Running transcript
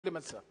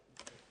Sir.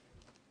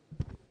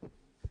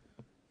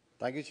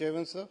 Thank you,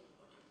 Chairman, sir.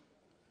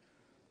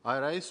 I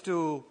rise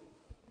to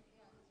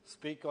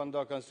speak on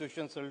the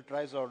Constitution Civil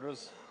Tribes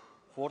Orders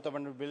 4th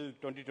Amendment Bill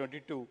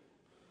 2022,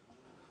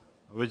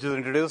 which is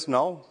introduced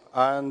now,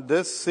 and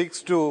this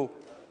seeks to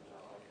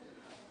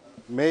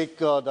make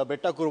the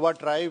Beta Kurwa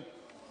tribe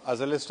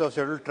as a list of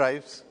scheduled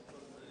tribes,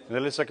 in a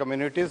list of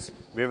communities.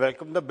 We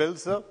welcome the bill,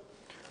 sir.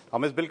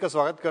 हम इस bill का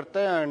स्वागत करते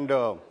हैं and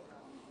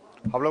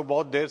हम लोग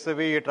बहुत देर से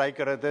भी ये ट्राई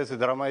कर रहे थे.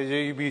 सिद्धरामैया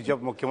जी भी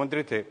जब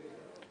मुख्यमंत्री थे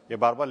ये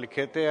बार बार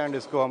लिखे थे एंड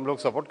इसको हम लोग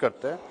सपोर्ट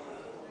करते हैं.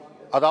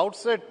 At the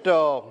outset,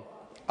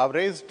 I've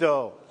raised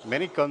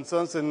many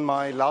concerns in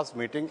my last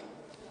meeting.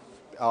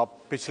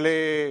 पिछले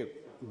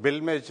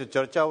बिल में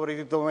चर्चा हो रही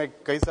थी तो मैं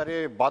कई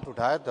सारे बात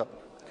उठाया था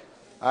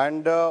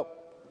एंड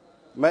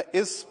मैं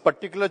इस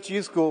पर्टिकुलर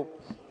चीज को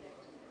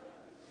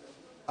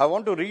I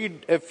want to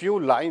read a few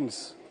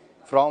lines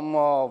from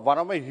one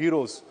of my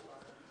heroes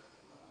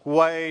who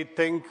I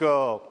think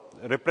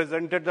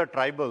represented the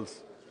tribals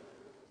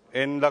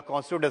in the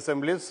Constituent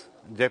Assemblies.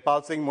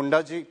 Jaipal Singh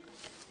Munda ji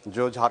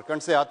जो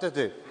झारखंड से आते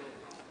थे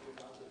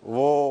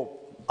वो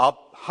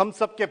आप हम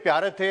सब के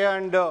प्यारे थे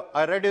and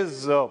I read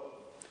his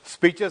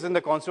speeches in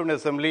the Constituent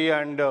Assembly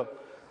and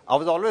I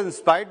was always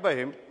inspired by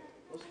him.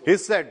 He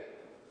said,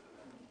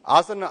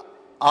 as an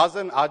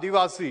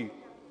Adivasi,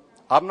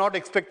 I'm not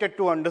expected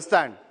to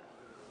understand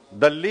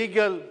the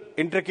legal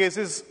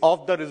intricacies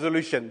of the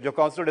resolution जो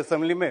Constituent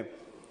Assembly में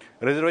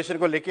reservation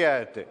को लेके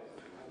आए थे.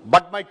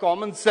 But my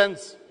common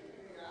sense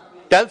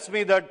tells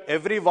me that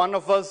every one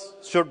of us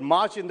should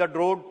march in that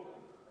road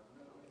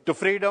to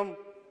freedom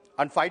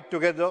and fight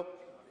together.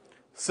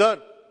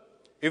 Sir,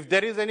 if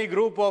there is any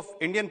group of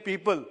Indian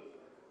people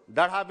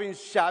that have been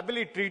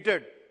shabbily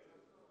treated,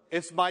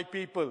 it's my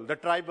people, the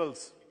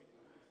tribals.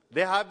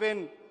 They have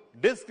been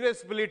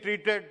disgracefully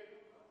treated,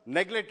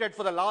 neglected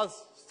for the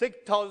last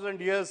 6,000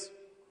 years.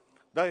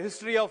 The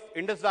history of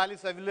Indus Valley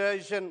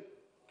civilization,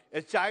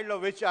 a child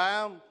of which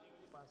I am,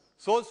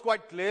 shows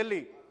quite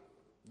clearly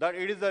that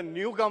it is the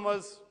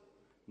newcomers,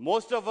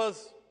 most of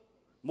us,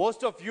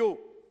 most of you,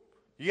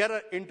 here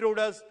are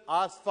intruders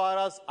as far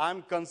as I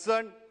am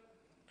concerned.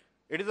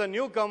 It is the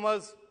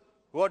newcomers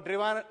who are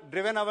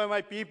driven away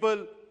my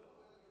people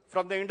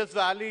from the Indus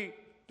Valley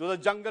to the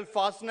jungle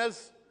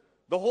fastness.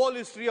 The whole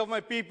history of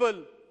my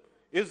people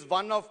is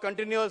one of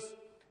continuous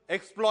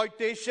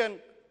exploitation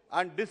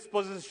and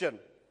dispossession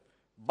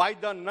by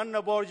the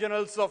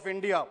non-aboriginals of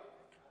India,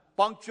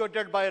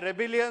 punctuated by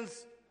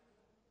rebellions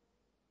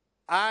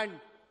and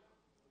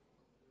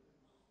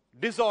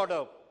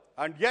disorder.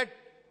 And yet,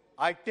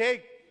 I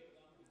take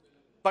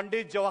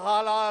Pandit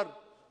Jawaharlal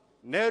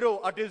Nehru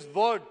at his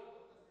word.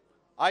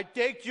 I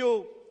take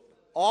you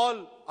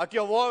all at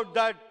your word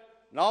that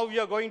now we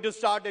are going to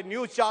start a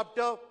new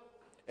chapter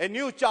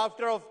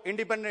of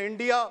independent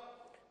India,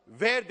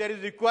 where there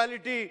is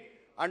equality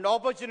and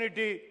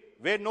opportunity,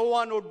 where no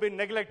one would be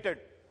neglected.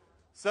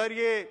 Sir,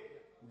 ये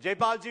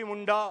जयपाल जी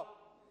मुंडा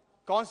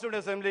constituent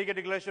assembly के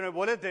declaration में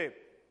बोले थे.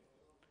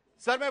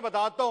 Sir मैं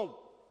बताता हूं,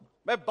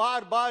 मैं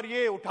बार बार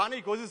ये उठाने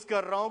की कोशिश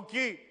कर रहा हूं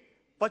कि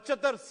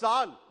 75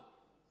 साल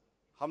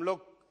हम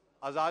लोग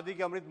आजादी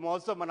के अमृत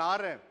महोत्सव मना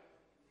रहे हैं.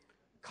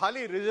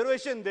 खाली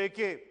रिजर्वेशन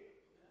देके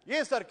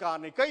ये सरकार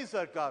ने, कई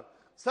सरकार,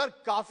 सर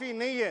काफी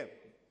नहीं है.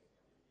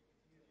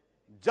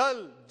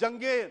 जल,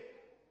 जंगे,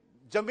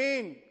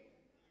 जमीन,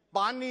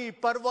 पानी,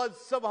 पर्वत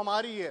सब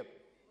हमारी है.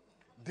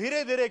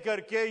 धीरे धीरे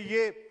करके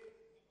ये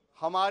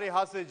हमारे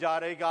हाथ से जा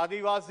रहे कि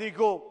आदिवासी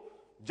को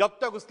जब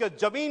तक उसका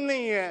जमीन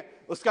नहीं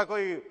है उसका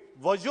कोई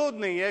वजूद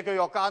नहीं है, कोई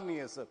औकात नहीं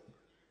है. Sir,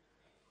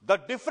 the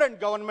different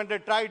government have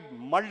tried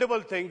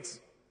multiple things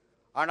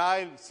and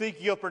I'll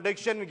seek your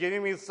prediction,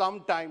 giving me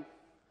some time.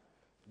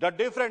 The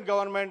different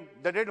government,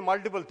 they did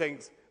multiple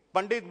things.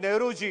 Pandit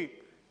Nehru ji,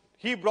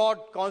 he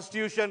brought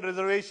constitution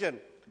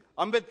reservation.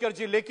 Ambedkar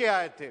ji leke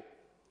aaye the.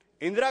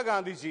 Indira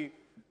Gandhi ji,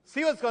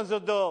 she was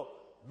considered the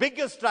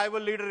biggest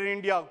tribal leader in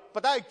India.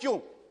 Pata hai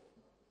kyun?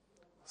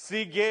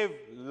 She gave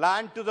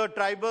land to the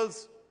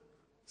tribals.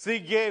 She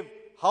gave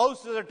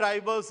house to the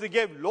tribals. She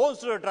gave loans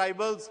to the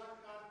tribals.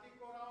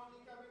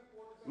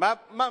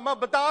 मैं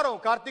बता रहा हूं,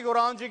 कार्तिक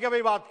उरांव जी की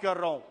भी बात कर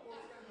रहा हूं.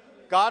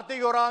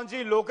 कार्तिक उरांव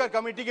जी लोकल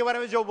कमेटी के बारे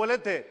में जो बोले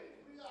थे,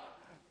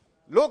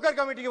 लोकल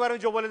कमेटी के बारे में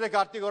जो बोले थे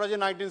कार्तिक उरांव जी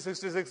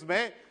 1966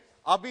 में,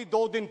 अभी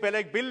 2 दिन पहले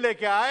एक बिल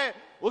लेके आए,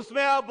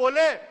 उसमें आप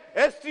बोले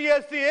एसटी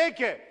एससी एक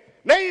है.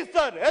 नहीं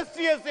सर,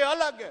 एसटी एससी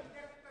अलग है.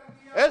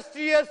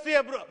 एसटी एससी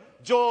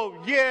जो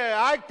ये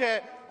एक्ट है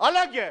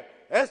अलग है.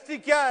 एसटी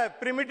क्या है?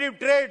 प्रिमिटिव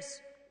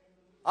ट्रेड्स,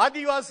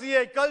 आदिवासी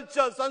है,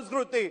 कल्चर,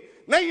 संस्कृति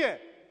नहीं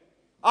है.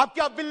 आप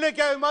क्या बिल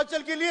लेके आए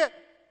हिमाचल के लिए?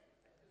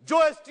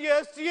 जो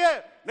एसटी है,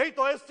 नहीं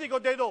तो एसटी को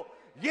दे दो.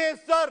 ये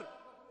सर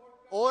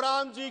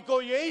ओराम जी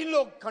को यही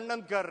लोग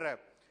खंडन कर रहे हैं.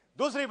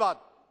 दूसरी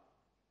बात,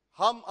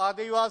 हम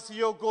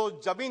आदिवासियों को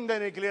जमीन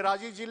देने के लिए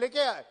राजीव जी लेके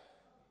आए.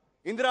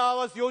 इंदिरा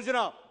आवास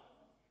योजना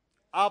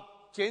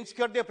आप चेंज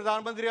कर दिए,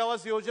 प्रधानमंत्री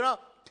आवास योजना,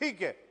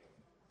 ठीक है.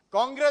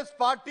 कांग्रेस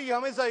पार्टी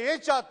हमेशा ये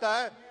चाहता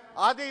है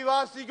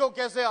आदिवासी को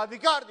कैसे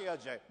अधिकार दिया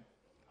जाए.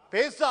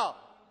 पैसा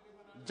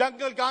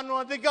जंगल कानून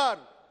अधिकार,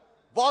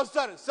 बहुत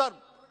सारे। सर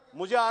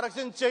मुझे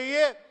आरक्षण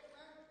चाहिए।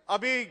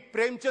 अभी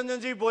प्रेमचंद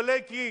जी बोले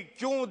कि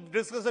क्यों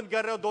डिस्कशन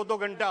कर रहे हो 2-2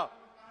 घंटा,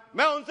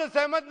 मैं उनसे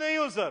सहमत नहीं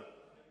हूं सर।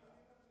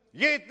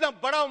 ये इतना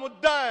बड़ा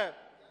मुद्दा है,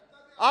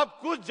 आप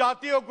कुछ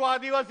जातियों को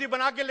आदिवासी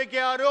बना के लेके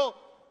आ रहे हो,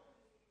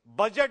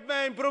 बजट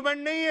में इंप्रूवमेंट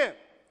नहीं है।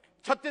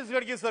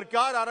 छत्तीसगढ़ की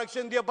सरकार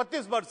आरक्षण दिया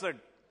 32%,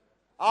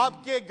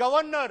 आपके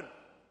गवर्नर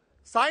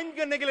साइन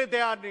करने के लिए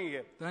तैयार नहीं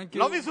है।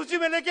 9वीं सूची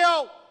में लेके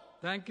आओ।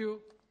 Thank you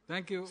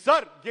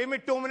sir, give me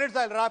 2 minutes,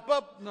 I wrap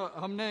up.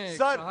 हमने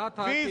सर, कहा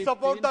था वी कि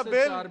सपोर्ट 3 द से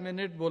बिल। 4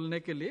 मिनट बोलने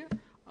के लिए,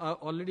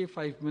 already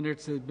 5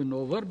 minutes has been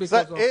over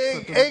sir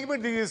एक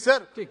मिनट दीजिए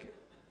सर। ठीक है,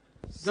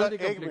 सर जल्दी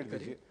एक कंप्लीट मिनट करिए,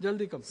 दीजिए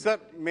जल्दी कंप्लीट। सर,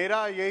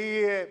 मेरा यही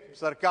है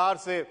सरकार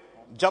से,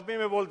 जब भी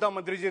मैं बोलता हूं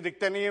मंत्री जी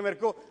दिखते नहीं है मेरे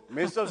को,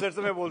 मिनिस्टर सर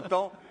से मैं बोलता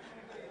हूं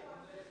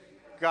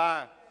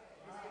कहा।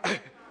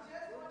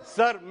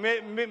 सर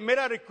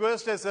मेरा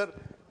रिक्वेस्ट है सर,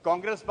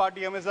 कांग्रेस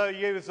पार्टी हमेशा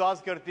ये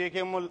विश्वास करती है कि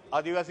हम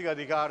आदिवासी का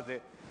अधिकार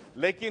दे,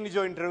 लेकिन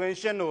जो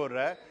इंटरवेंशन हो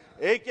रहा है,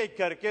 एक एक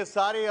करके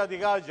सारे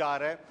अधिकार जा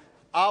रहे हैं।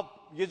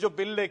 आप ये जो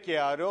बिल लेके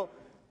आ रहे हो,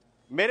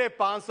 मेरे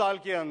 5 साल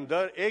के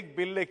अंदर एक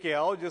बिल लेके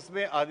आओ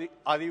जिसमें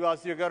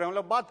आदिवासियों के हम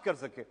लोग बात कर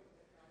सके,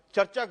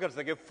 चर्चा कर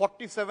सके।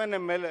 47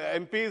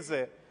 MPs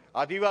है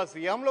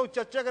आदिवासी, हम लोग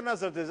चर्चा करना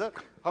चाहते सर,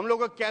 हम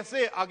लोग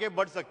कैसे आगे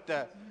बढ़ सकता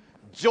है।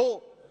 जो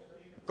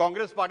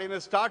कांग्रेस पार्टी ने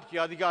स्टार्ट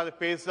किया अधिकार,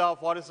 पैसा,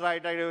 फॉरेस्ट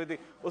राइट,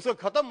 उसको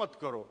खत्म मत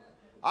करो,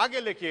 आगे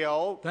लेके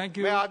आओ।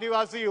 मैं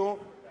आदिवासी हूं,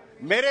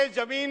 मेरे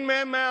जमीन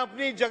में मैं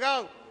अपनी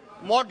जगह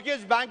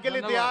मॉर्टगेज बैंक के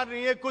लिए तैयार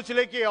नहीं है, कुछ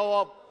लेके आओ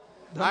आप।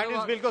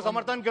 इस बिल को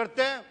समर्थन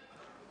करते हैं,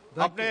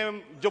 अपने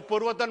जो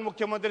पूर्वतन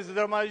मुख्यमंत्री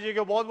सिद्धरामैया जी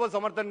को बहुत बहुत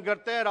समर्थन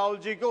करते हैं, राहुल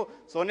जी को,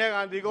 सोनिया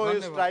गांधी को,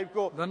 इस ट्राइब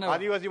को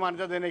आदिवासी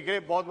मान्यता देने के लिए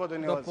बहुत बहुत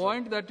धन्यवाद। The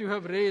point that you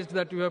have raised,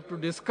 that you have to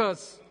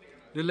discuss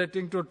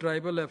relating to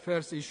tribal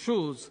affairs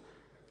issues,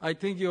 I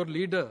think your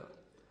leader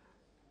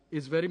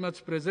is very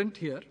much present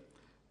here.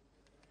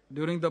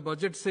 During the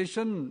budget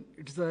session,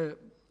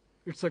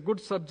 it's a good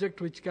subject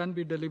which can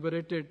be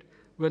deliberated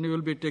when you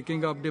will be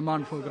taking up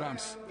demand for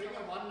grants.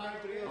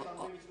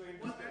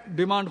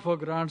 Demand for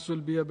grants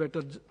will be a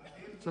better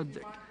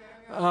subject.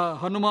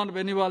 Hanuman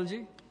Beniwal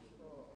ji.